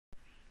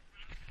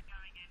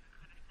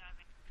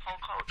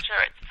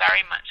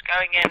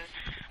going in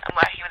and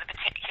working with a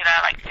particular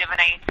like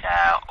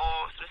divinator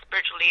or sort of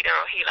spiritual leader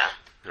or healer.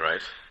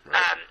 Right.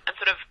 And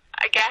sort of,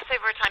 I guess,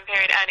 over a time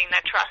period, earning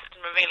their trust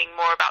and revealing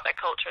more about their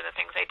culture and the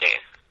things they do.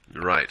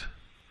 Right.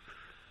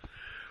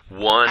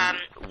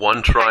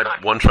 One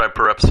tribe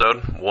per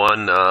episode,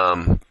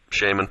 one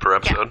shaman per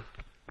episode.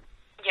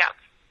 Yeah.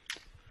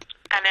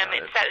 And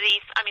it's at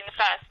least, I mean, the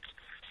first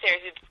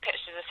series we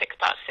pitched as a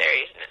 6-part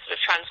series, and it's sort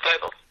of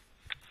trans-global.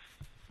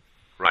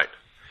 Right.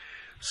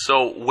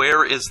 So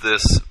where is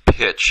this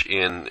pitch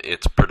in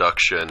its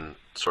production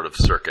sort of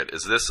circuit?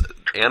 Is this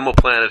Animal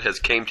Planet has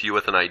came to you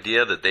with an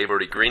idea that they've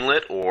already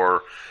greenlit,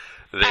 or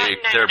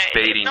they're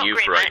baiting you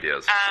for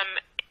ideas?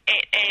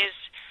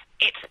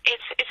 It's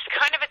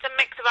kind of, it's a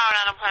mix of our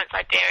Animal Planet's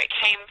idea. It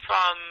came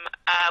from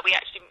we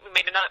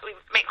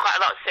made quite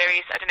a lot of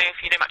series. I don't know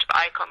if you know much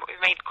about Icon, but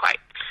we've made quite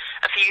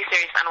a few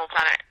series for Animal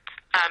Planet.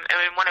 And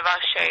in one of our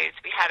shows,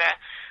 we had a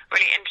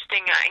really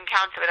interesting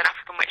encounter with an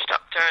African witch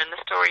doctor, and the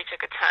story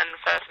took a turn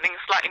for something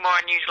slightly more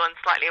unusual and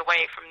slightly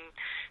away from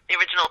the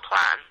original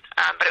plan.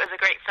 But it was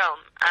a great film,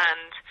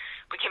 and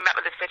we came back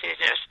with this footage,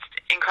 and it was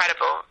just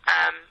incredible.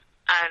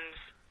 And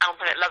Animal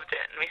Planet loved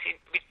it, and we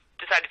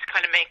decided to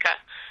kind of make a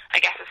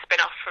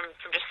spin-off from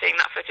just seeing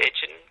that footage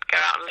and go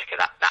out and look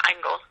at that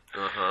angle.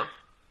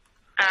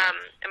 I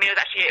mean,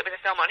 it was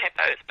a film on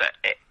hippos, but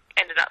it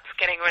ended up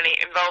getting really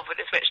involved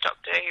with this witch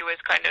doctor who was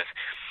kind of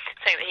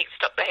saying that he could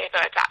stop the hippo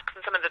attacks,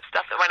 and some of the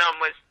stuff that went on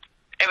was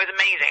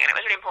amazing, and it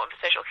was really important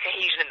for social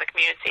cohesion in the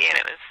community, and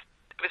it was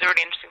a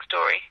really interesting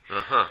story.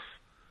 But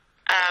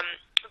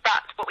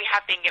what we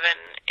have been given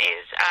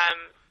is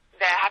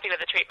they're happy with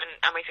the treatment,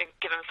 and we've been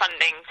given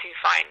funding to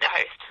find a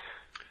host.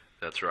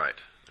 That's right.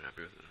 They're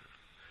happy with it.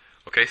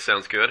 Okay,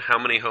 sounds good. How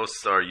many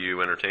hosts are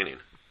you entertaining?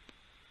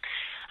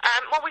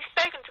 Well, we've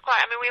spoken to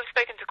quite a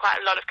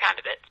lot of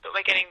candidates, but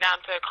we're getting down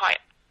to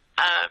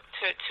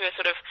to a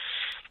sort of,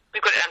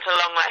 we've got it down to a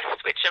long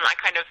list, which I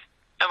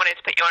wanted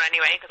to put you on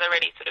anyway, because I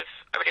really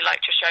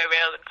liked your show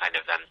reel and kind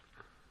of the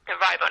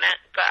vibe on it.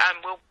 But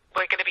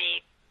we're going to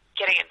be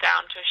getting it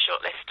down to a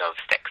short list of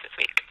 6 this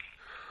week.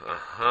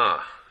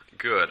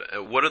 Good.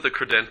 What are the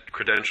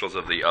credentials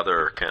of the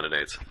other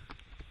candidates?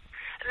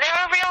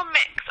 They're a real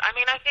mix. I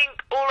mean, I think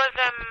all of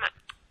them,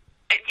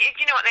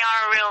 you know what, they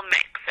are a real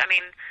mix. I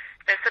mean,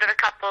 there's sort of a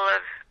couple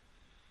of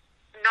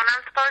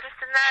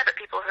non-anthropologists in there, but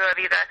people who have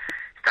either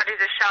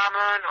studied as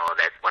shaman, or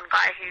there's one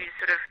guy who's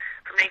sort of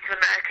from Native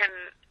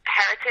American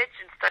heritage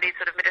and studied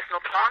sort of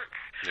medicinal plants.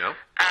 Yeah.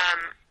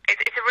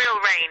 It's a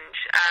real range.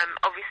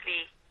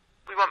 Obviously,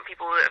 we want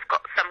people that have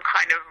got some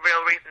kind of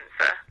real reason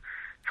for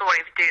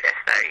wanting to do this,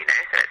 though, you know,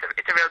 so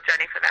it's a real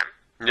journey for them.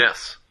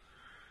 Yes.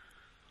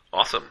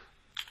 Awesome.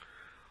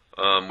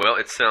 Well,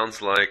 it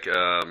sounds like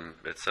a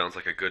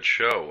good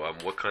show.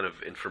 What kind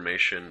of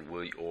information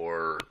will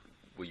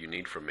you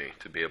need from me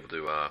to be able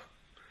to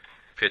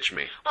pitch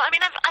me? Well, I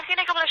mean, I've seen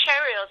a couple of show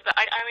reels, but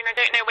I mean, I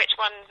don't know which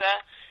ones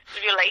are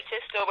sort of your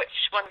latest, or which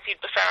ones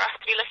you'd prefer us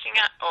to be looking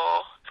at,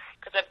 or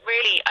because I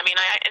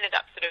ended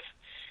up sort of,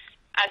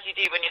 as you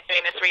do when you're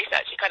doing this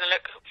research, you kind of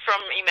look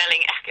from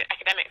emailing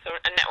academics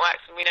and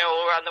networks, and we know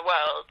all around the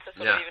world, to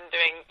sort of even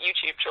doing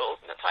YouTube trawls,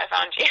 and that's how I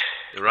found you.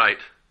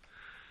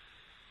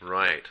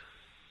 Right.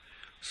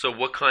 So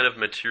what kind of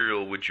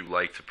material would you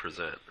like to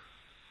present?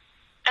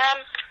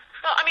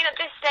 Well, I mean, at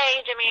this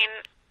stage, I mean,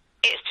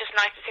 it's just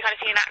nice to kind of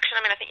see in action.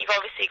 I mean, I think you've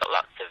obviously got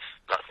lots of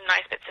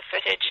nice bits of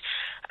footage.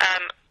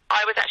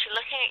 I was actually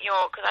looking at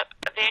your, because I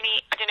don't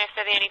know if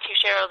they're the only 2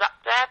 shows up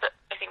there, but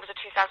I think it was a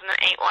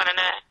 2008 one and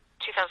a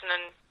 2010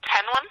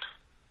 one.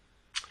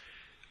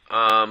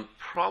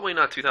 Probably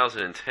not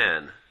 2010. I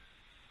don't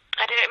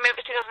know, maybe it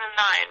was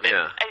 2009, but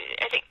yeah.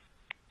 I think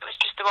it was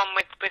just the one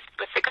with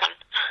the gun.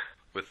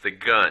 With the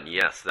gun,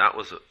 yes, that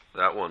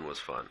one was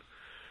fun,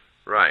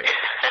 right?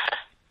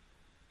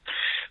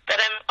 But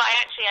I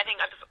think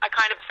I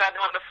kind of preferred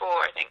the one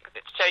before. I think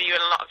it showed you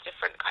in a lot of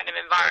different kind of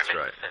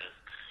environments.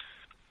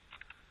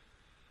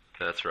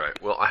 That's right.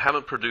 Well, I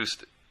haven't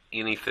produced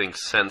anything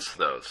since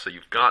those, so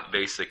you've got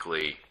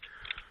basically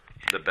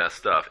the best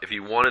stuff. If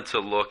you wanted to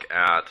look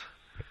at,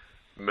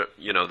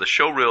 the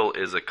show reel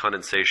is a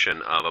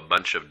condensation of a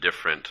bunch of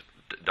different.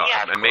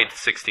 I made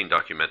 16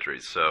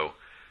 documentaries, so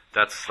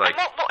that's like.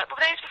 And what those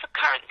were for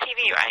current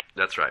TV, right?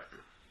 That's right.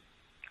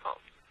 Cool.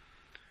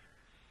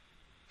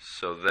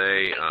 So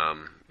they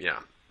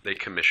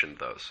commissioned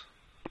those.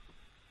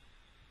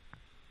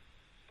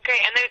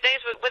 Great, and those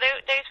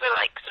were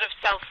like sort of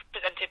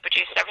self-presented,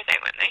 produced, everything,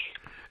 weren't they?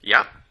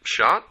 Yeah,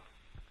 shot,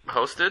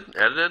 hosted,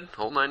 edited,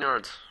 whole 9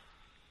 yards.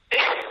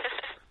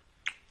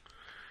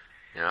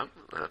 Yeah,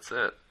 that's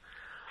it.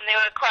 And they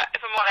were quite,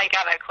 from what I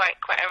gather, quite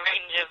a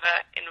range of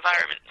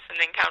environments and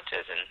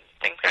encounters and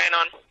things going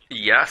on.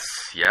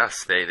 Yes,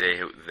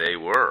 they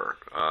were.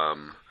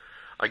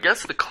 I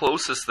guess the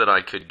closest that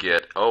I could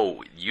get.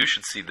 Oh, you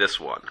should see this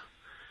one.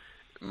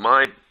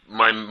 My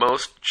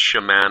most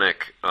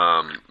shamanic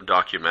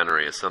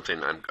documentary is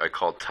something I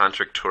call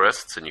Tantric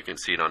Tourists, and you can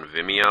see it on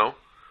Vimeo.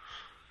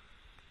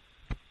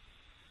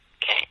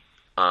 Okay.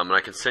 And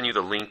I can send you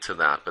the link to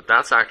that. But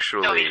that's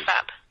actually. That'll be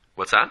fab.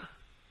 What's that?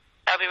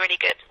 That would be really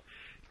good.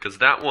 Because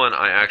that one,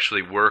 I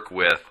actually work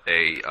with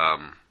a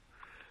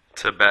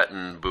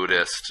Tibetan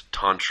Buddhist,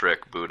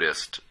 tantric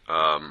Buddhist,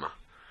 shamanic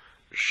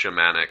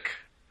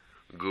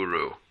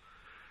guru,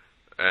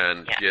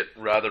 and get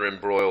rather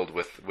embroiled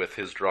with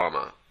his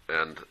drama,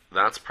 and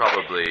that's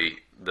probably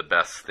the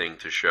best thing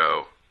to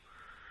show.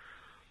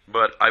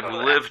 But I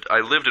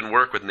lived and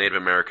worked with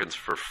Native Americans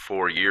for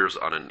 4 years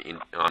on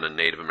a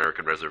Native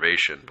American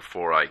reservation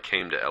before I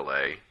came to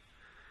LA.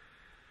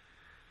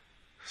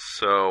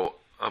 So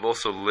I've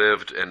also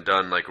lived and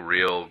done like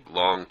real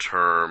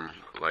long-term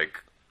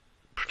like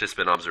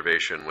participant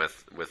observation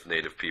with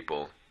Native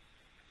people.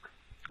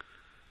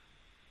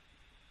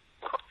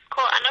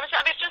 Cool. And I was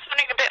just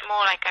wondering a bit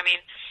more, like, I mean,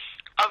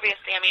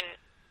 obviously, I mean,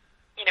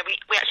 you know, we've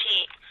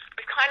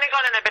kind of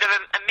gone in a bit of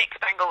a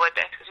mixed angle with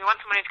this, because we want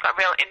someone who's got a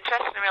real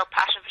interest and a real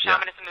passion for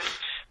shamanism and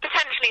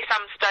potentially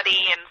some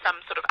study and some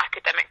sort of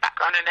academic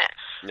background in it.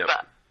 Yep.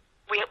 But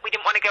we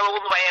didn't want to go all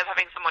the way of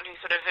having someone who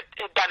sort of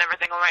had done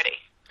everything already.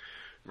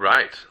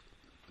 Right.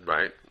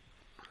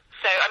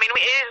 So, I mean,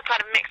 it is kind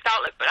of mixed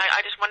outlook, but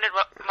I just wondered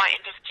what might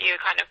interest you,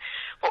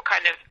 what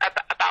kind of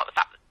about the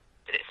fact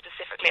that it's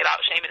specifically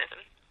about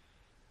shamanism.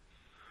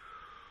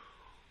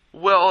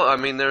 Well, I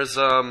mean, there's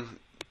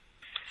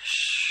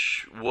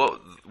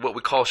what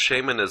we call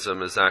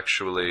shamanism is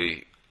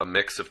actually a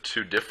mix of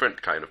two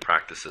different kind of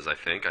practices. I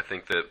think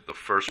that the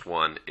first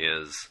one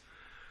is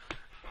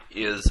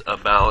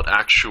about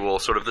actual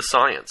sort of the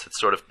science. It's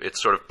sort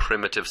of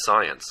primitive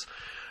science.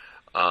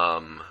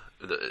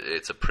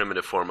 It's a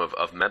primitive form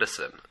of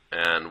medicine,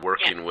 and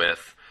working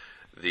with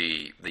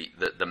the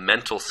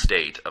mental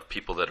state of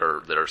people that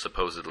are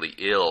supposedly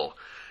ill,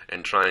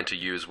 and trying to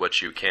use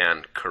what you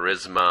can,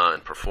 charisma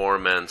and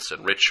performance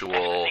and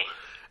ritual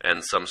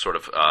and some sort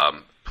of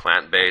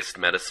plant-based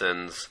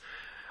medicines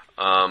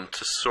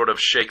to sort of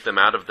shake them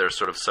out of their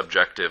sort of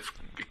subjective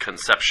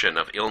conception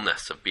of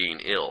illness, of being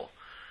ill.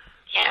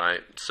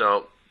 Right?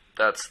 So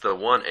that's the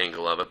one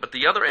angle of it. But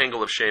the other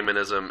angle of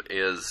shamanism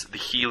is the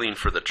healing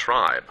for the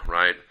tribe,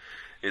 right?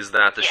 Is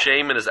that the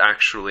shaman is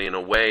actually, in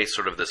a way,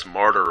 sort of this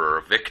martyr or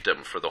a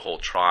victim for the whole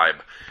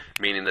tribe,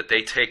 meaning that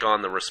they take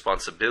on the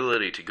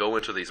responsibility to go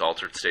into these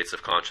altered states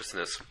of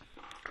consciousness,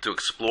 to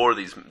explore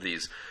these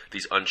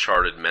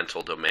uncharted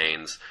mental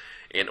domains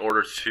in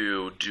order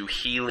to do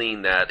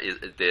healing that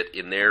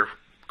in their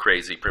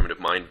crazy primitive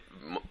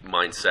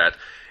mindset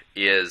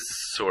is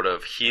sort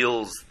of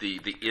heals the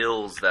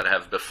ills that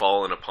have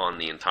befallen upon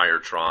the entire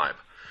tribe.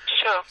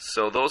 Sure.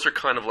 So those are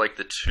kind of like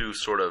the two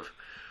sort of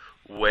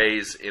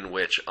ways in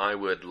which I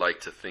would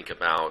like to think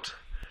about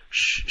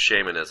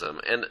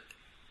shamanism. And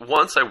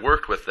once I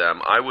worked with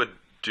them, I would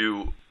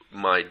do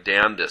my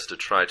damnedest to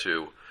try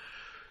to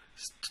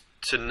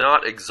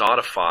not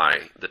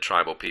exotify the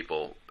tribal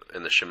people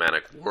in the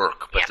shamanic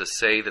work, but to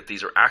say that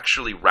these are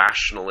actually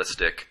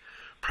rationalistic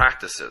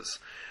practices.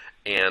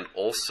 And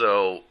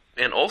also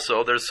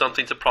there's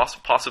something to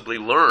possibly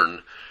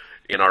learn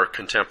in our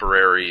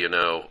contemporary,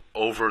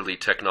 overly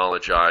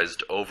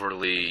technologized,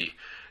 overly,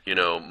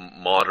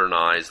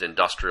 modernized,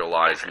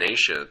 industrialized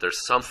nation.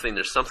 There's some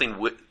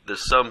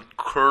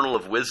kernel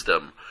of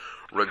wisdom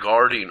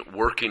regarding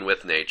working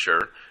with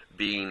nature,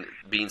 being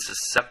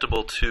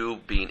susceptible to,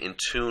 being in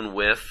tune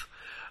with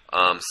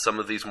some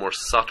of these more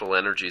subtle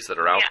energies that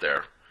are out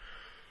there.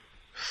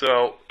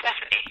 So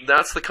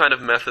that's the kind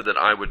of method that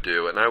I would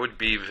do, and I would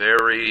be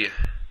very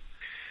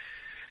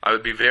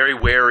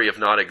wary of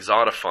not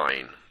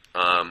exotifying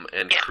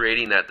and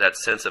creating that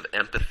sense of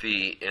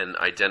empathy and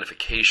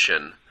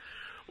identification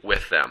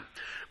with them.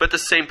 But at the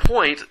same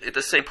point,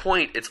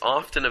 it's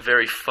often a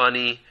very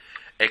funny,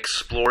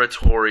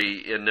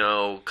 exploratory,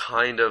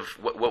 kind of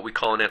what we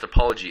call in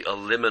anthropology a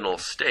liminal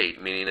state,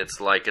 meaning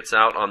it's like it's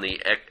out on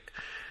the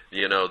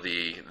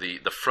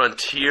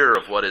frontier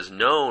of what is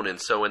known,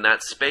 and so in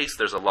that space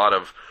there's a lot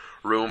of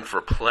room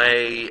for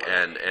play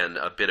and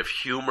a bit of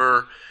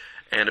humor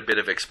and a bit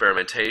of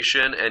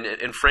experimentation,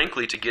 and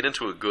frankly, to get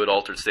into a good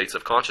altered states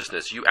of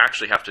consciousness, you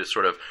actually have to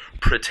sort of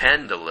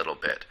pretend a little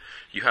bit.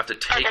 You have to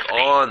take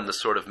on the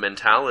sort of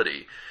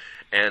mentality,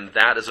 and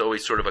that is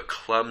always sort of a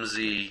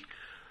clumsy,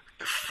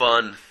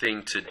 fun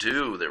thing to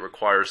do that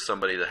requires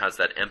somebody that has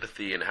that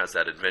empathy and has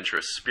that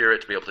adventurous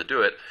spirit to be able to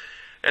do it,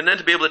 and then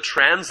to be able to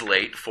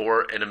translate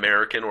for an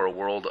American or a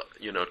world,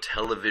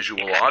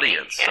 televisual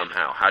audience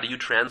somehow. How do you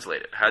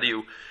translate it? How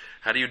do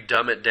you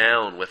dumb it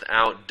down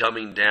without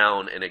dumbing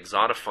down and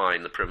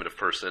exotifying the primitive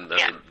person, the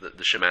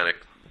shamanic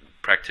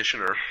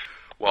practitioner,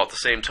 while at the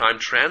same time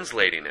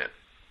translating it?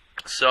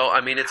 So, I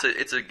mean, it's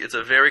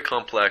a very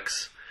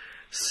complex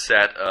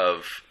set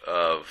of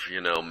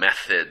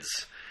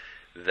methods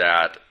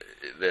that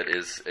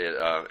is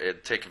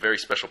it takes a very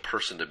special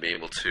person to be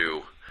able to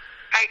do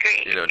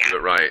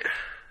it right.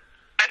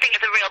 I think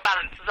it's a real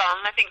balance as well,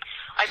 and I think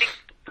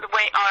the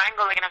way our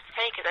angle we're going to have to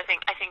take is I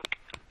think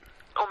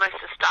almost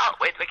to start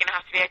with we're going to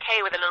have to be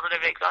okay with a little bit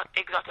of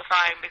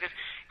exotifying, because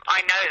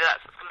I know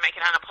that's what's going to make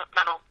an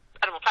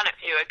Animal Planet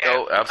viewer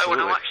go, Oh, absolutely. I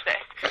want to watch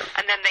this,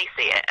 and then they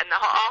see it. And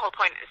our whole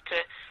point is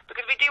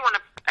because we do want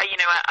a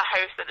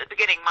host that at the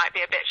beginning might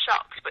be a bit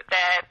shocked, but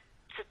they're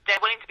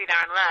willing to be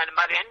there and learn, and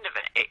by the end of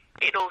it,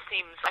 it all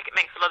seems like it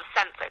makes a lot of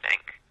sense, I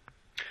think.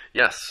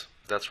 Yes,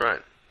 that's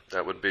right.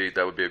 That would be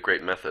a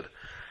great method.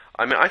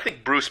 I mean, I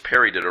think Bruce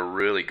Perry did a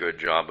really good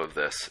job of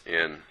this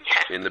in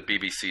the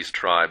BBC's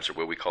Tribes, or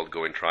what we called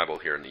Going Tribal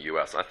here in the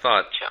U.S. I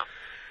thought,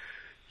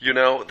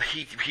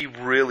 he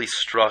really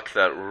struck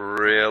that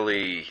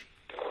really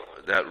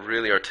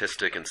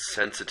artistic and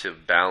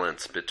sensitive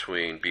balance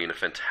between being a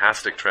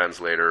fantastic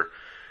translator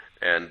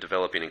and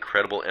developing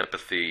incredible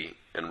empathy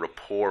and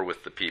rapport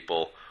with the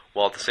people,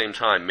 while at the same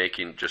time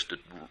making just a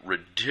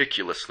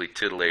ridiculously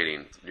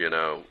titillating,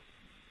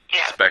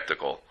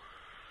 spectacle.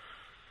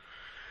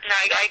 No,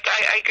 I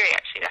agree.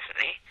 Actually,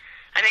 definitely.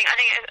 I think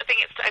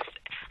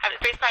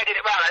Bruce Perry did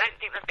it well. I don't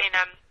think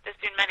there's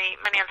been many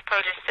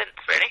anthropologists since,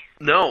 really.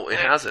 No, it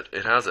hasn't.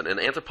 It hasn't. And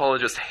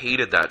anthropologists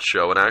hated that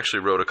show, and I actually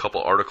wrote a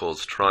couple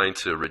articles trying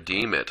to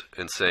redeem it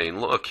and saying,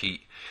 look,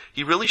 he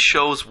really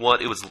shows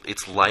what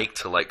it's like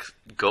to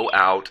go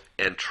out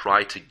and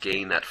try to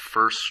gain that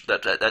first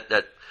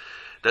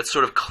that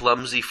sort of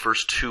clumsy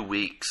first 2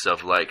 weeks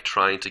of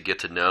trying to get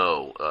to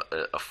know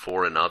a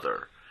foreign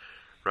other.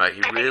 Right,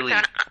 I think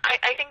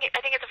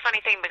it's a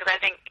funny thing because I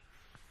think,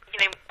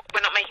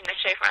 we're not making this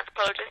show for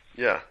anthropologists.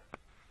 Yeah.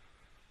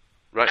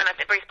 Right. And I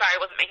think Bruce Perry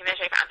wasn't making this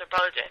show for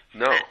anthropologists.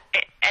 No.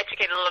 It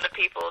educated a lot of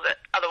people that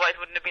otherwise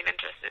wouldn't have been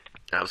interested.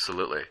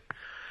 Absolutely.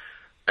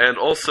 And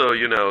also,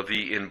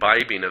 the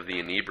imbibing of the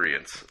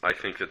inebriants. I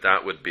think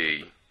that would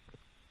be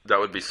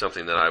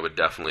something that I would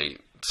definitely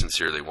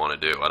sincerely want to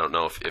do. I don't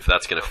know if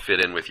that's going to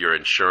fit in with your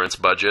insurance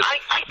budget. I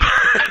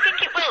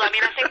think it will. I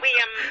mean, I think we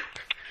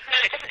no,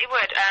 it definitely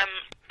would.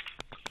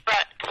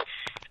 But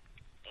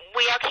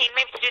we are keen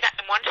maybe to do that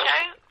in one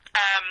show,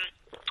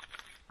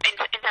 in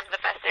terms of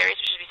the first series,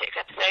 which should be 6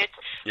 episodes.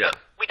 Yeah. But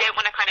we don't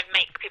want to kind of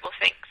make people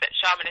think that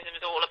shamanism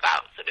is all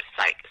about sort of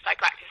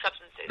psychoactive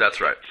substances. That's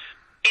right.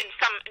 In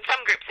some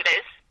groups it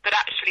is, but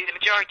actually the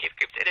majority of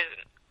groups it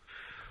isn't.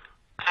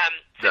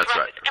 That's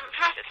right. And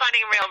for us, it's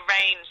finding a real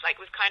range.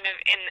 We've kind of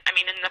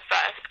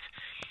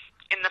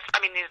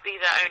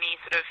these are only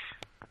sort of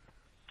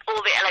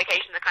all the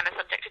allocations are kind of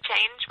subject to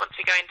change once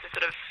we go into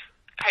sort of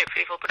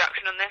hopefully full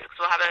production on this, because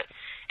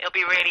it'll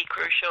be really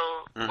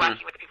crucial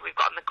working with the people we've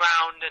got on the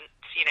ground and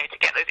to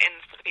get those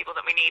ins to the people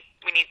that we need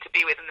to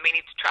be with and that we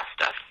need to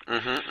trust us.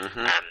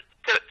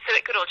 So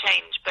it could all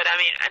change, but I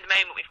mean at the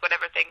moment we've got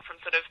everything from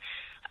sort of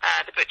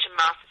the Butcher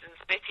Masters and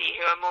Spitty,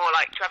 who are more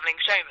like travelling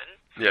showmen,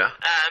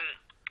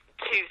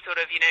 to sort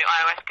of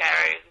ayahuasca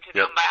carriers, and to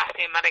the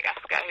Ombayasi in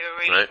Madagascar, who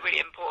are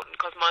really important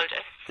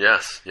cosmologists.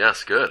 Yes,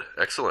 good,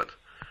 excellent.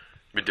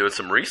 Been doing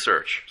some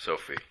research,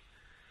 Sophie.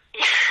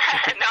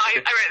 Yeah, no, I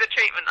wrote the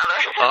treatment.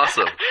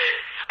 Awesome.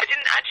 I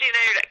didn't actually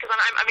know that because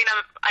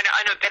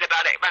I know a bit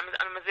about it.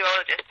 I'm a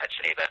zoologist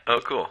actually, but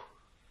oh, cool.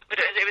 But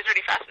it was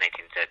really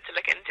fascinating to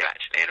look into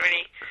actually, and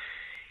really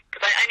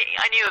because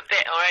I knew a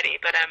bit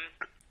already, but I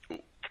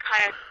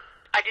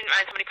didn't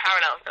realize how many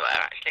parallels there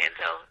were actually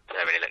until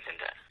I really looked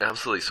into it.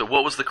 Absolutely. So,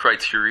 what was the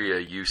criteria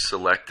you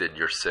selected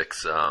your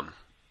six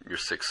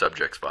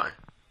subjects by?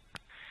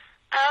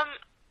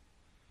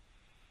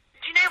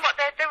 Do you know what?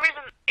 There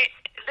wasn't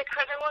a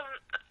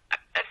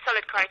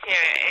solid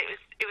criteria.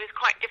 It was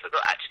quite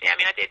difficult actually. I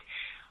mean,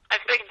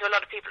 I've spoken to a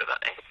lot of people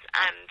about this,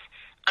 and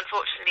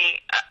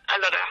unfortunately, a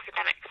lot of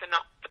academics are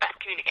not the best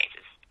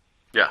communicators.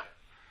 Yeah.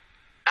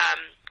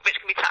 Which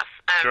can be tough.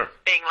 Sure.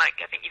 Being I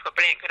think you've got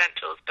brilliant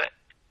credentials, but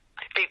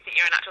I don't think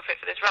you're a natural fit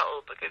for this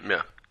role because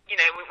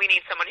we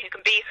need someone who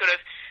can be sort of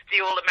the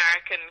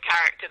all-American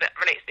character that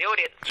relates to the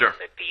audience. Sure.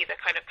 So be the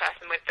kind of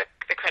person with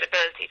the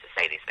credibility to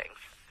say these things.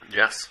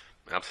 Yes,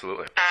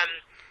 absolutely.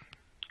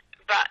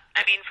 But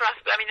I mean, for us,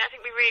 I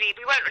think we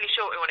weren't really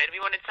sure what we wanted. We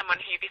wanted someone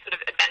who'd be sort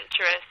of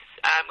adventurous.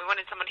 We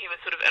wanted someone who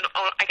was sort of an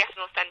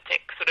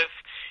authentic, sort of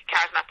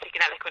charismatic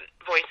and eloquent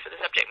voice for the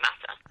subject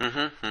matter.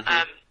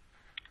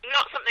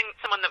 Not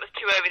someone that was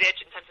too over the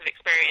edge in terms of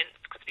experience,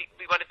 because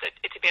we wanted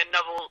it to be a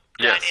novel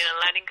journey and a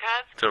learning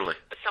curve. Totally.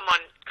 But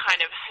someone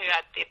kind of who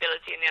had the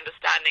ability and the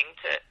understanding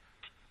to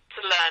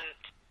learn,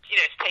 to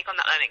take on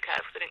that learning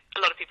curve. Because I think a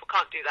lot of people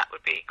can't do that.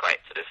 Would be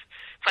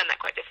find that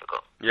quite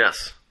difficult.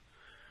 Yes.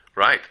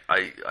 Right.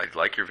 I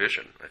like your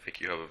vision. I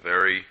think you have a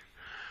very,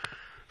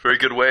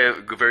 very good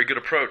very good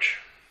approach.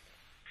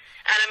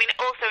 And I mean,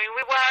 also,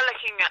 we were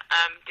looking at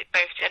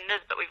both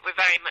genders, but we're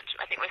very much,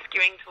 I think we're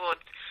skewing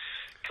towards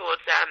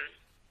a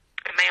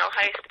male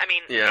host. I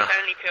mean, it's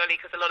only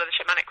purely because a lot of the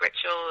shamanic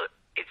ritual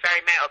is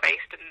very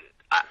male-based, and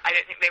I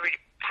don't think they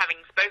really, having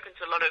spoken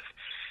to a lot of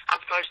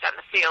anthropologists out in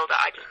the field,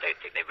 I just don't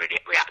think they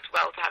really react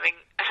well to having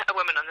a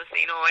woman on the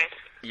scene always.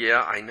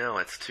 Yeah, I know.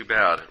 It's too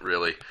bad,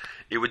 really.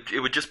 It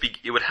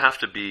would have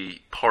to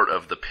be part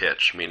of the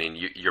pitch, meaning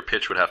your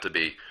pitch would have to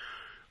be,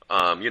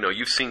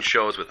 you've seen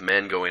shows with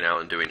men going out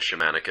and doing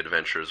shamanic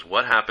adventures.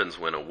 What happens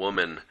when a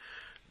woman,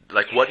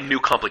 what new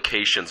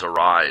complications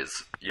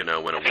arise, when a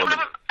woman...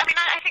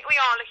 I think we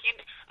are looking,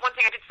 one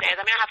thing I did say is,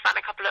 I mean, I have found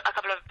a couple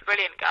of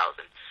brilliant girls,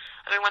 and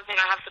I mean, one thing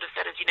I have sort of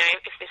said is, you know,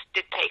 if this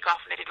did take off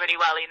and they did really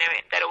well, you know,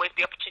 there'd always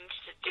be opportunity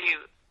to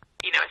do,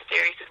 you know, a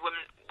series of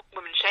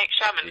women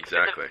shamans.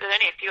 Exactly. There's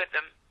only a few of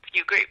them,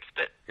 few groups,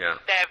 but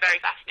they're very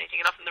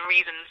fascinating, and often the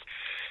reasons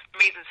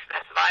for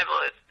their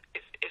survival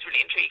is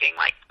really intriguing.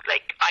 Like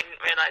I didn't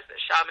realise that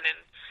shaman in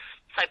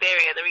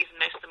Siberia, the reason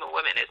most of them are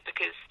women is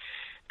because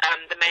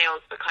the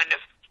males were kind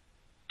of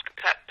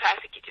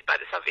persecuted by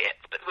the Soviets,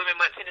 but women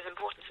weren't seen as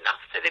important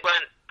enough, so they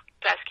weren't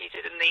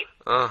persecuted, and the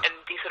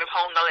sort of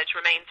whole knowledge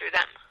remained through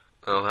them.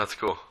 Oh, that's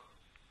cool.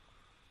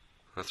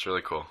 That's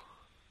really cool.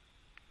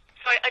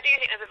 So I do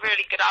think there's a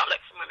really good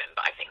outlook for women,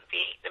 but I think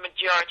the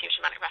majority of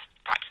shamanic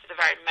practices are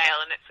very male,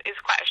 and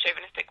it's quite a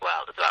chauvinistic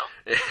world as well.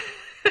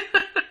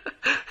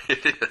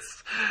 It is.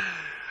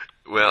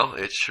 Well,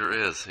 it sure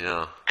is,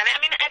 yeah. And I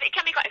mean, it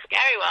can be quite a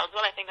scary world as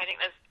well. I think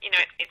there's, you know,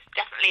 it's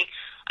definitely,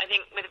 I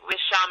think with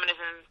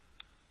shamanism,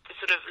 the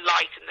sort of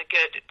light and the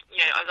good,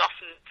 you know, is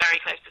often very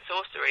close to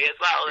sorcery as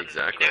well. And,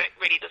 exactly. you know, it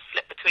really does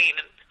slip between.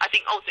 And I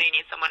think also you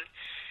need someone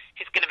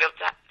who's going to be able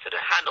to sort of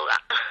handle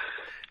that.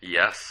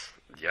 Yes,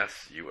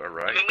 you are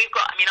right. I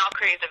mean, our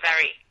crews are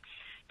very,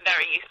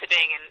 very used to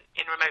being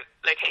in remote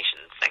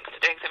locations, thanks to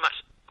doing so much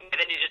with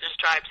indigenous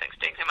tribes, thanks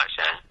to doing so much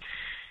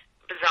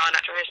bizarre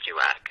natural history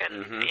work.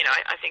 And, you know,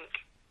 I think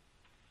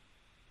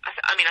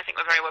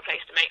we're very well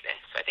placed to make this.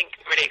 So I think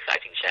it's a really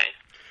exciting show.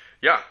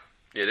 Yeah.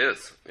 It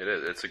is.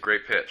 It's a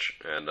great pitch,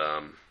 and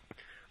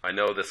I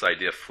know this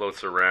idea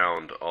floats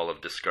around all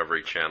of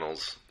Discovery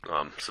Channel's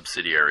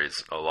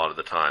subsidiaries a lot of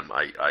the time.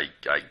 I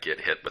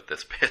get hit with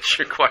this pitch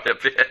quite a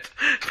bit,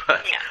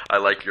 but I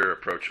like your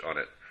approach on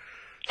it.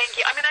 Thank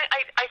you. I mean,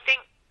 I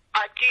think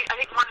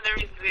one of the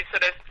reasons we've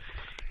sort of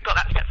got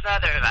that step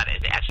further about it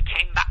is it actually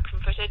came back from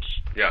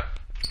footage. Yeah.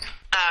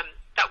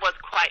 That was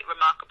quite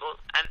remarkable,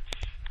 and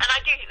I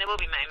do think there will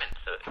be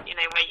moments, you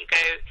know, where you go.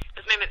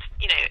 There's moments,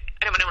 you know, I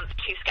don't want anyone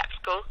too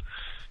skeptical,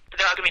 but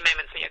there are going to be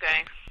moments where you're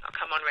going, oh,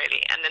 come on, really?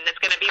 And then there's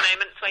going to be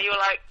moments where you're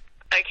like,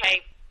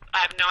 okay,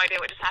 I have no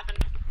idea what just happened.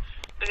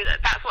 Because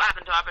that's what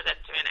happened to our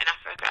presenter in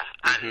Africa.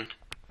 And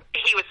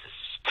he was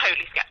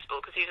totally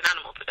skeptical because he's an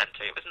animal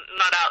presenter. He was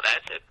not out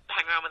there to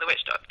hang around with a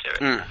witch doctor.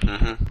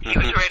 He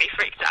was really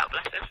freaked out,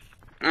 bless him.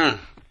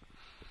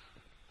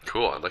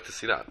 Cool, I'd like to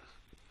see that.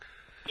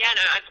 Yeah,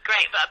 no, it's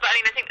great. But I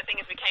mean, I think the thing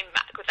is we came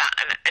back with that,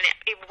 and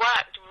it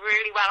worked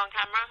really well on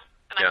camera.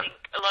 And I think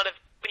a lot of,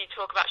 when you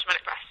talk about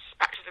shamanic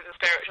practices and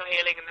spiritual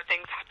healing and the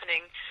things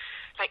happening,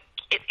 like,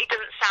 it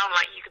doesn't sound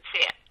like you could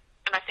see it.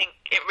 And I think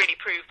it really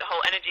proved the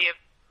whole energy of,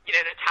 you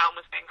know, the town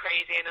was going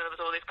crazy, and there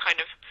was all this kind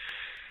of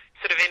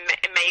sort of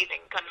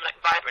amazing kind of like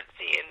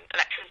vibrancy and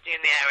electricity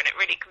in the air, and it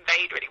really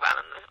conveyed really well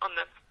on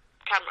the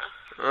camera.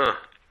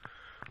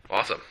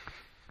 Awesome.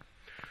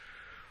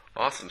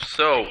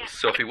 So,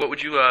 Sophie, what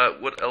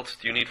else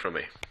do you need from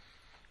me?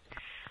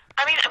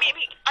 I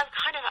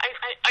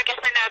guess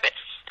I know, but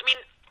I mean,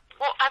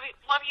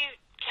 have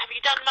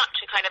you done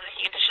much in kind of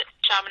looking into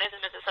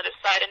shamanism as a sort of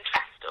side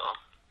interest, or?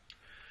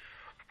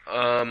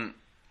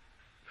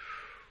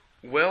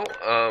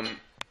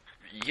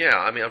 Yeah.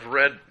 I mean, I've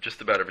read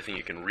just about everything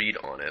you can read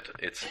on it.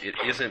 It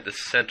isn't the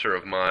center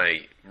of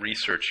my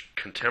research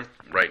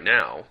right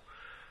now,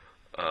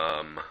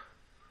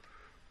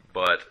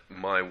 but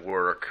my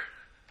work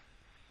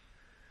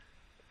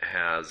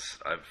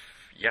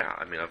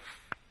I've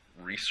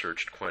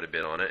researched quite a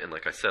bit on it, and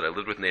like I said, I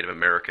lived with Native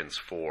Americans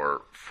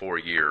for 4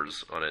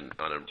 years on an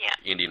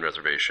Indian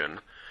reservation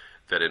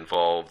that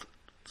involved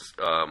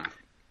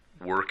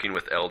working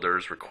with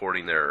elders,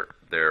 recording their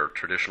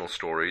traditional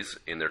stories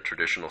in their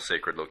traditional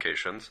sacred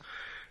locations.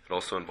 It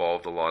also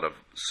involved a lot of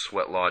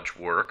sweat lodge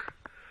work.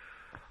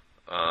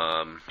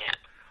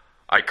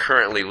 I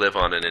currently live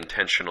on an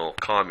intentional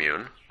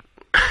commune,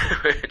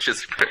 which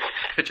is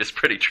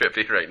pretty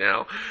trippy right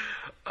now.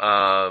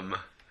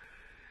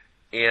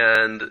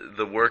 And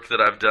the work that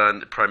I've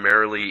done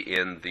primarily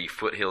in the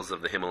foothills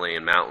of the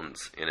Himalayan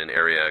mountains in an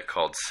area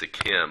called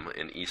Sikkim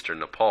in eastern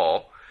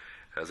Nepal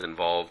has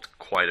involved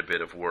quite a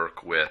bit of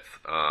work with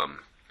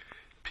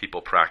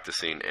people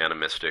practicing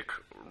animistic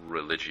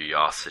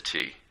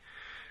religiosity.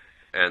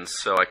 And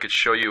so I could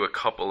show you a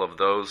couple of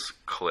those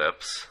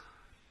clips.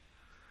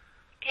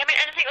 Yeah, I mean,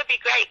 I think it would be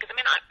great, because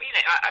I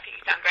think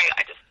you sound great.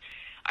 I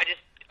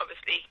just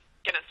obviously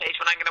get on stage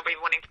when I'm going to be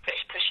wanting to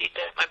push you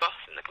to my boss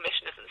and the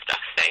commissioners and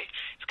stuff. So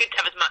it's good to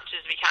have as much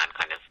as we can,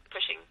 kind of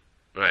pushing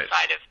the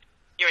side of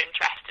your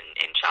interest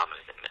in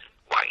shamanism and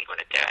why you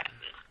want to do it.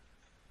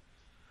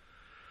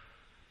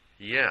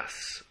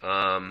 Yes.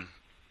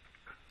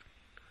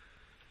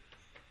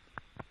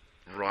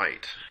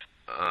 Right.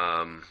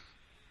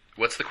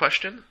 What's the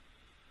question?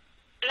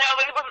 No,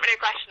 it wasn't really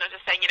a question. I was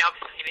just saying,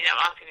 obviously,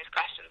 I'm asking these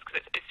questions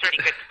because it's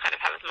really good to kind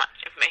of have as much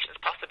information as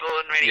possible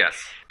and really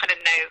kind of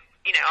know,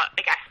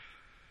 I guess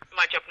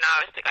my job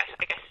now is to,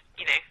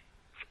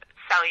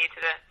 sell you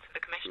to the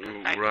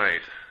commissioners. So.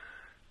 Right.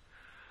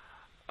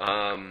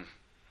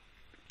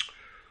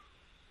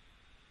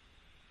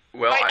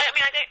 Well, I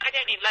mean, I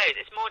don't need loads.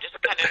 It's more just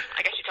kind of,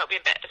 I guess you told me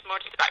a bit. It's more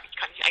just about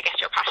kind of, I guess,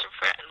 your passion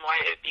for it and why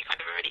it would be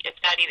kind of a really a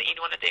journey that you'd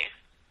want to do.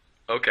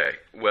 okay.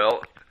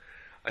 Well,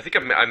 I think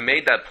I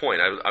made that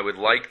point. I would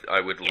like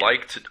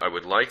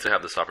to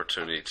have this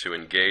opportunity to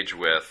engage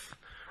with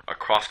a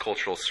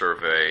cross-cultural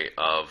survey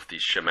of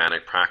these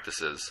shamanic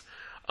practices,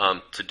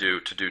 to do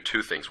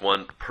two things.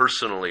 One,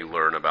 personally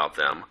learn about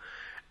them,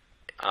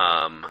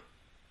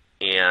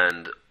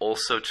 and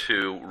also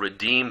to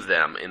redeem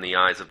them in the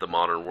eyes of the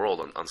modern world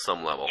on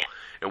some level.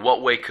 Yeah. In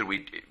what way could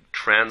we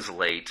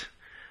translate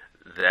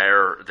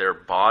their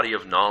body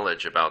of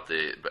knowledge about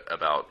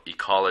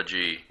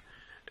ecology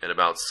and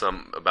about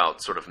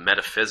sort of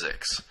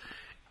metaphysics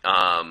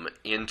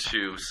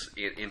into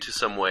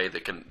some way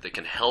that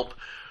can help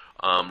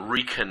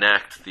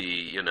reconnect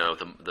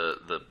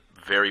the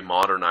very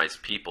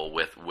modernized people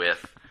with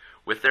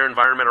their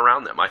environment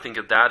around them. I think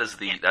that's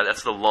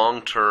the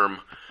long-term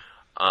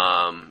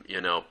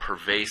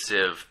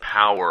pervasive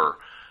power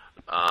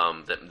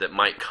that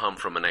might come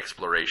from an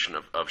exploration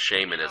of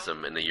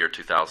shamanism in the year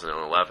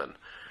 2011.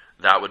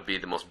 That would be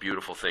the most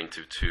beautiful thing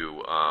to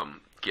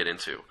get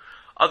into.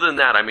 Other than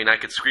that, I mean, I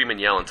could scream and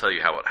yell and tell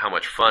you how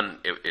much fun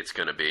it's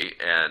going to be,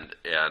 and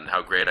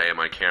how great I am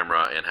on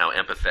camera, and how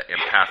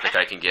empathic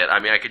I can get. I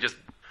mean, I could just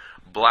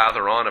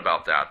blather on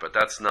about that, but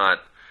that's not,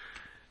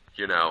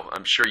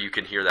 I'm sure you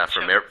can hear that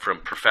from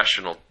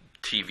professional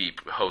TV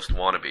host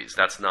wannabes.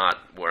 That's not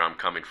where I'm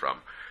coming from.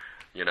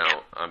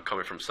 I'm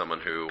coming from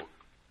someone who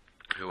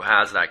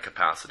has that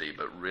capacity,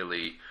 but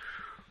really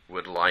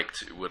would like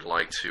to. And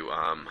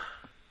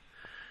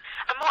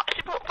what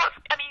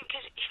I mean,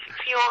 because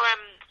for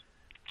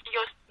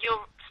your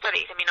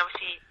studies, I mean,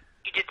 obviously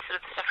you did sort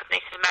of the stuff with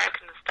Native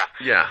Americans and stuff.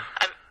 Yeah.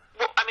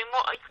 What are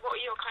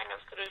your kind of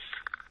sort of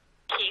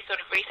key sort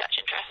of research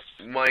interests?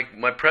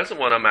 My present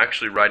one, I'm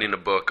actually writing a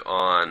book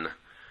on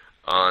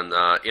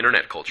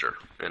internet culture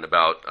and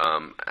about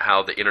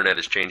how the internet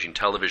is changing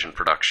television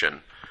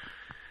production.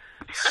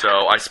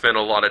 So I spent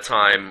a lot of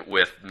time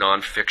with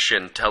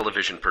nonfiction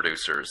television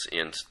producers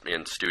in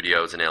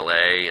studios in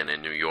LA and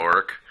in New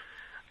York,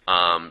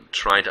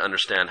 trying to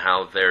understand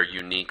how their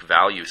unique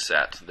value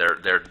set,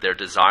 their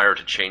desire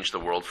to change the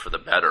world for the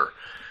better,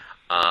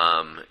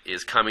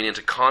 is coming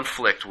into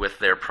conflict with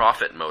their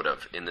profit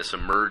motive in this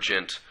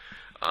emergent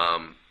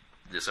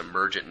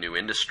new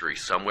industry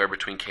somewhere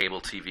between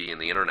cable TV and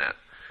the internet.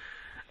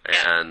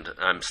 And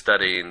I'm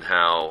studying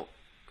how,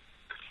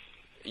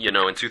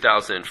 in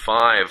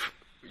 2005,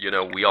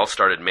 we all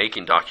started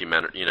making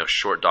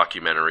short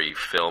documentary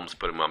films,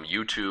 put them on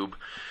YouTube.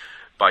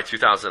 By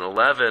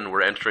 2011,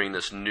 we're entering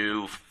this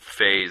new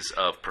phase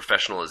of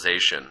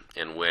professionalization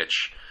in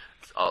which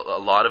a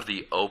lot of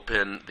the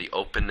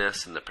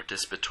openness and the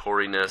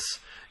participatoriness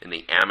and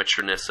the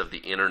amateurness of the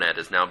internet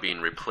is now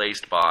being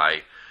replaced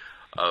by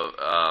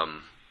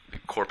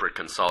corporate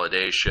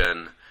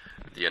consolidation,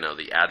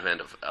 the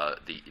advent of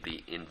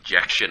the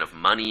injection of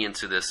money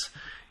into this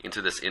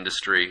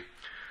industry.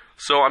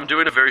 So I'm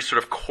doing a very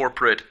sort of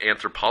corporate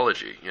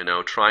anthropology,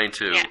 trying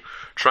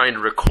to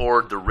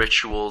record the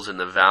rituals and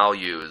the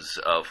values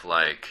of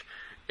like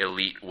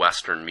elite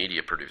Western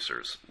media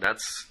producers.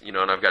 That's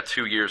and I've got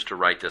 2 years to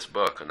write this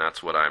book, and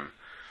that's what I'm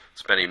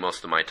spending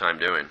most of my time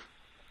doing.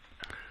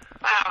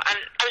 Wow, and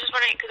I was just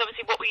wondering, because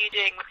obviously, what were you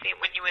doing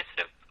when you were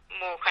sort of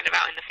more kind of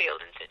out in the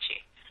field in situ?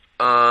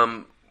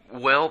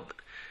 Well,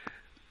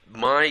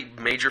 my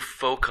major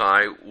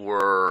foci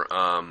were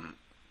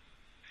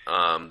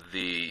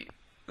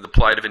the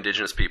plight of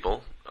indigenous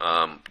people.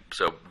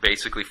 So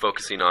basically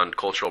focusing on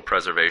cultural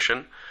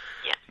preservation.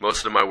 Yeah.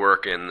 Most of my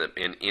work in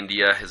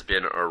India has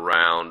been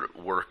around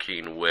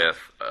working with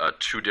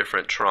 2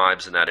 different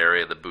tribes in that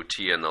area, the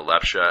Bhutia and the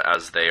Lepcha,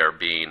 as they are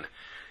being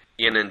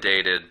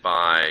inundated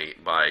by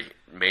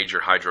major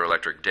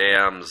hydroelectric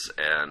dams,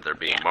 and they're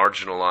being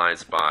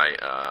marginalized by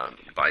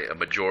a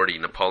majority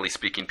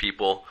Nepali-speaking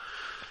people.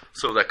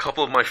 So a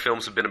couple of my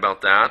films have been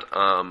about that,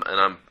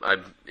 and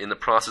I'm in the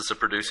process of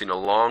producing a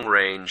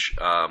long-range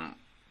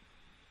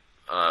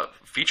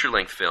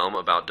feature-length film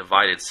about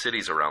divided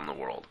cities around the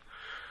world.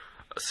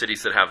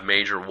 Cities that have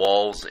major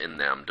walls in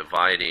them,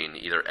 dividing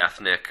either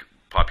ethnic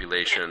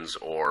populations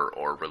or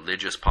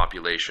religious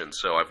populations.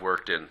 So I've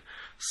worked in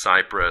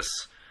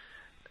Cyprus,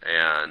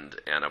 and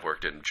I've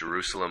worked in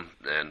Jerusalem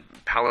and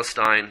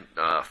Palestine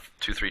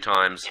 2-3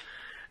 times,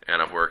 and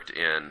I've worked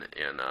in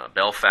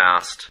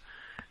Belfast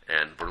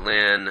and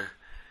Berlin,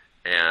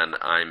 and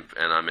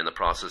I'm in the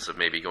process of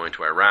maybe going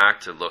to Iraq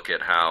to look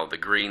at how the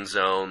green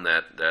zone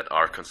that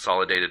our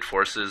consolidated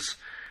forces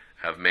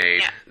have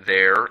made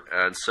there.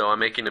 And so I'm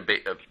making a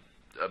big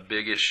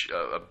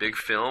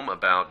film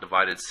about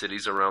divided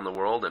cities around the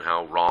world and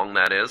how wrong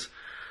that is.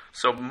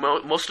 So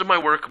most of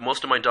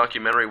my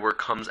documentary work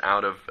comes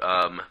out of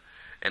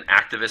an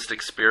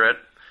activistic spirit,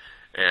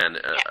 and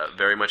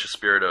very much a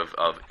spirit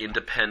of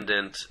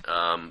independent,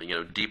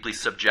 deeply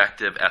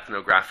subjective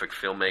ethnographic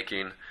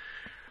filmmaking.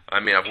 I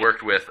mean, I've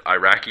worked with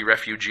Iraqi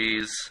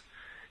refugees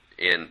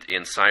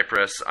in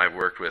Cyprus. I've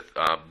worked with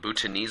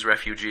Bhutanese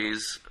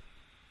refugees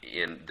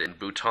in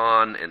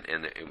Bhutan,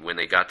 and when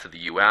they got to the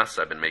U.S.,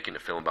 I've been making a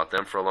film about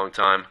them for a long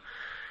time.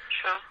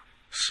 Sure.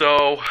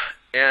 So,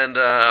 and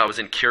I was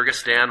in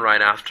Kyrgyzstan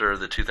right after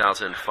the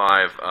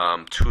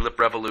 2005 Tulip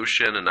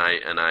Revolution, and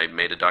I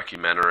made a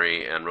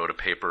documentary and wrote a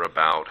paper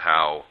about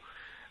how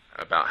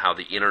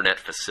the internet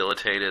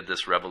facilitated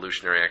this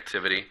revolutionary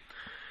activity.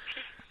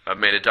 I've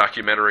made a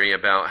documentary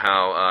about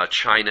how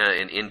China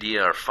and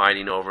India are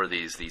fighting over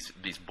these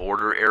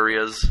border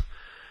areas.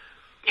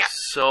 Yeah.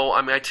 So,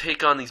 I mean, I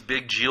take on these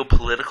big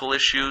geopolitical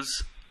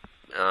issues.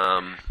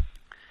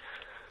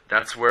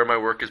 That's where my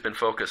work has been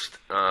focused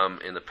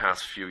in the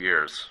past few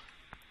years,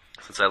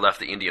 since I left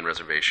the Indian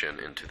reservation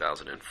in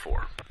 2004.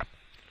 Sure.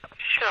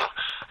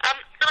 And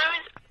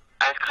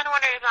I was kind of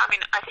wondering about, I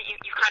mean, I think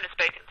you've kind of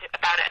spoken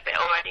about it a bit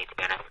already, to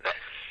be honest, but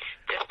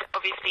just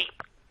obviously,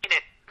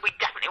 we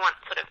definitely want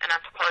sort of an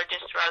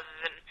anthropologist rather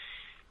than,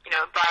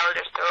 a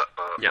biologist or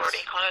Yes. an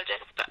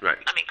ecologist. But, Right.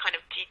 I mean, kind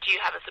of, do you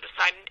have a sort of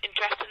side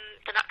interest in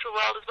the natural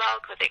world as well?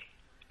 Because I think,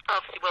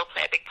 obviously, we'll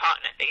play a big part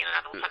in it being an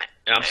animal planet.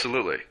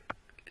 Absolutely.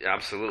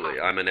 Absolutely.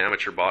 I'm an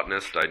amateur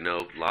botanist. I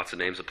know lots of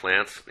names of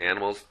plants,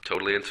 animals,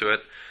 totally into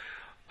it.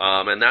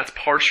 And that's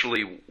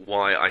partially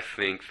why I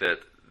think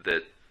that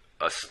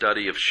a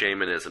study of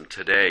shamanism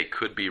today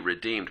could be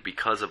redeemed,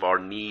 because of our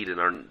need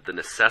and the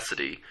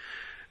necessity,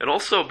 and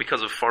also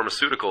because of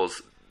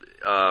pharmaceuticals,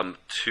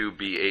 to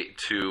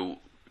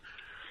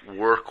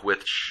work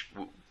with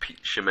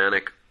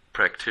shamanic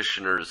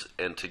practitioners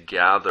and to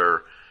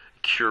gather,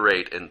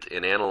 curate, and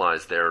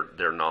analyze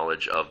their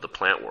knowledge of the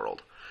plant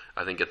world.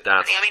 I think that's.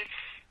 I mean,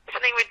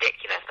 something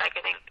ridiculous. Like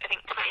I think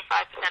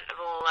 25% of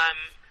all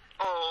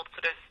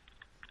sort of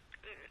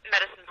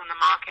medicines on the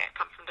market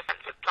come from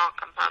defensive plant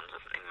compounds or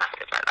something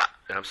massive like that.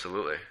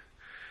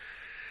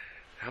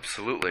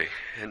 Absolutely,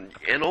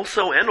 and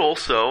also,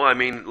 I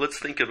mean, let's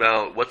think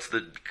about what's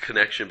the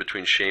connection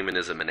between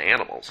shamanism and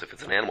animals. If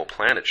it's an Animal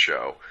Planet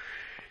show,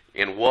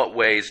 in what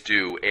ways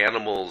do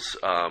animals,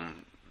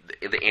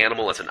 the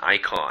animal as an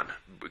icon,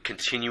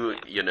 continue,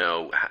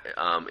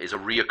 is a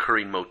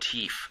reoccurring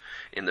motif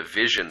in the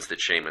visions that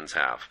shamans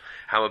have?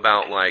 How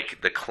about like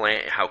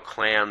how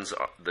clans,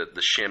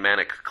 the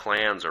shamanic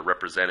clans are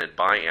represented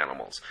by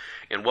animals?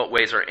 In what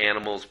ways are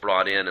animals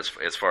brought in as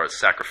far as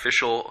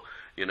sacrificial,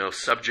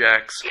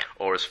 subjects,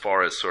 or as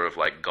far as sort of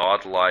like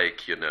godlike,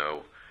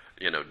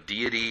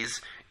 deities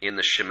in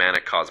the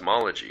shamanic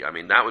cosmology? I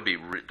mean, that would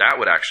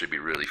actually be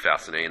really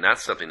fascinating.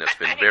 That's something that's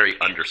been very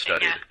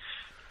understudied. Yeah.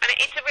 And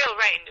it's a real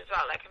range as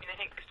well. Like, I mean, I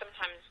think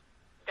sometimes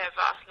their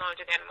vast knowledge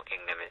of the animal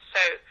kingdom is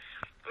so.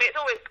 I mean, it's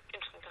always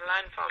interesting to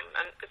learn from,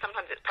 and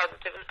sometimes it's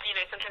positive, and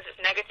sometimes it's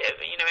negative.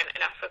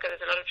 In Africa,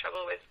 there's a lot of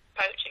trouble with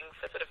poaching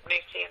for sort of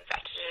muti and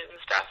fetishes and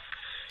stuff.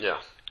 Yeah.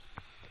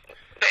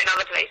 But in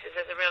other places,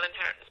 there's a real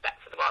inherent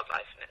respect for the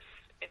wildlife, and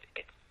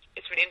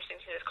it's really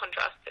interesting to see this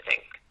contrast, I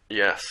think.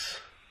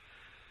 Yes.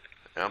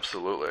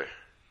 Absolutely.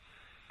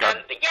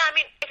 But yeah, I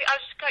mean, I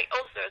was just like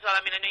also as well.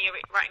 I mean, I know you're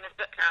writing this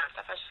book now and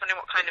stuff. I was just wondering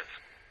what kind of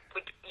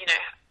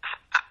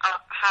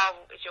how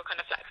is your kind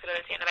of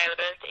flexibility and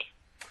availability?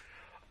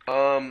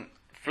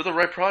 For the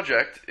right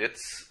project,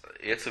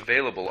 it's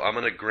available. I'm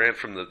on a grant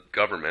from the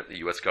government, the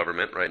U.S.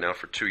 government, right now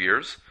for 2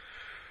 years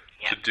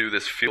to do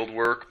this field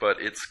work.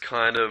 But it's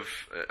kind of,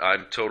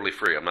 I'm totally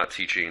free. I'm not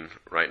teaching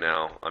right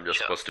now. I'm just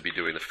supposed to be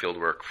doing the field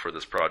work for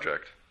this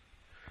project.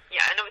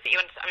 Yeah, and obviously,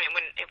 I mean,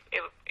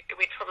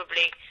 we'd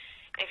probably,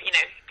 if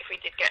we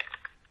did get it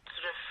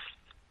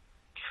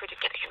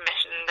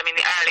commissioned, I mean,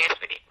 the earliest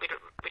we'd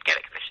get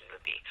it commissioned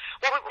would be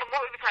what we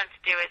plan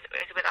to do is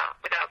with our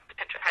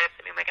potential hosts.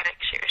 I mean, we're going to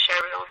shoot a show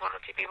reel with 1 or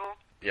 2 people.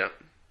 Yeah.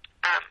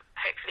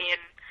 Hopefully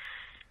in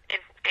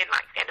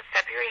like the end of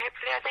February.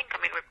 Hopefully, I think. I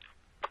mean, we're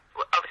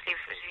obviously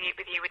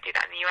with you, we'd do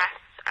that in the US.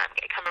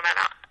 Get a cameraman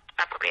out,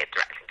 probably a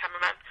directing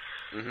cameraman.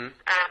 Mm-hmm.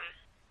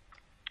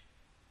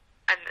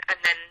 And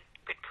then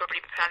we'd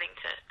probably be planning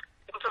to.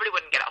 We probably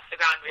wouldn't get it off the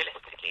ground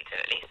realistically to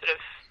at least sort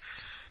of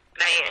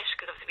May-ish,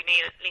 because obviously we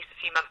need at least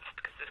a few months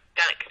because of the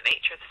delicate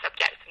nature of the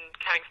subject and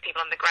carrying people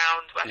on the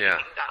ground, working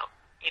things out.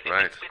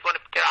 Right. We'd want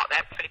to go out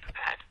there fully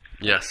prepared.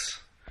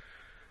 Yes,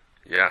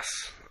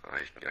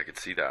 I could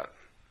see that.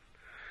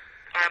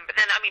 But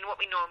then, I mean, what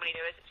we normally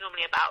do is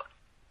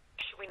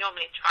we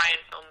normally try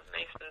and film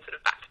most of them sort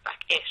of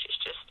back-to-back-ish.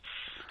 It's just,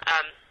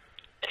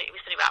 it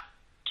was only about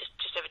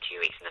just over 2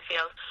 weeks in the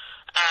field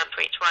for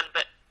each one,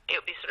 but it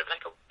would be sort of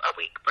like a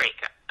week break,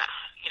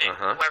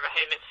 wherever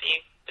home is for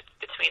you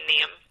between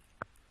the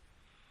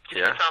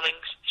filming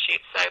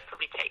shoots. So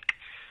probably take.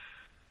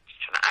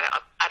 Trying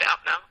to add it up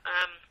now.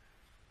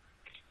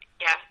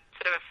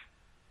 Sort of.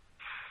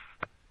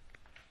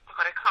 Oh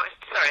God, I can't.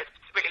 Sorry,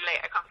 it's really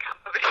late. I can't count.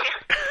 But yeah,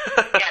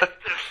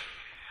 sort of.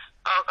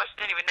 Oh gosh,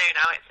 I don't even know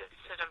now. I'm just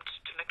trying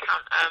to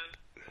count.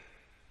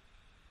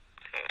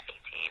 So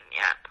 18.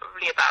 Yeah,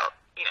 probably about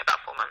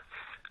 4 months.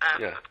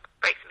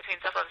 Breaks in between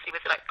stuff, obviously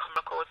with like com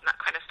records and that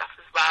kind of stuff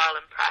as well,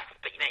 and press.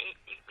 But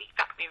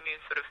that can be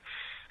moved sort of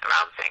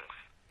around things.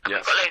 And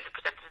we've got loads of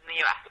presenters in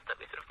the US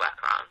that we sort of work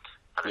around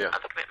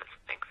other commitments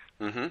and things.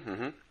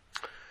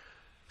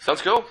 Sounds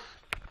cool.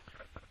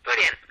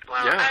 Brilliant.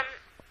 Well, yeah.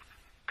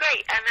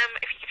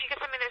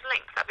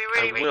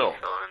 very, very will.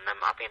 useful, and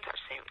I'll be in touch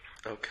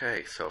soon.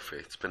 Okay, Sophie,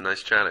 it's been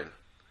nice chatting.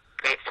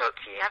 Great to talk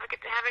to you. Have a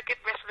good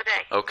rest of the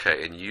day.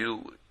 Okay, and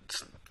you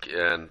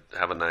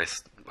have a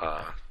nice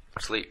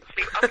sleep.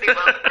 I'll sleep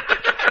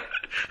well.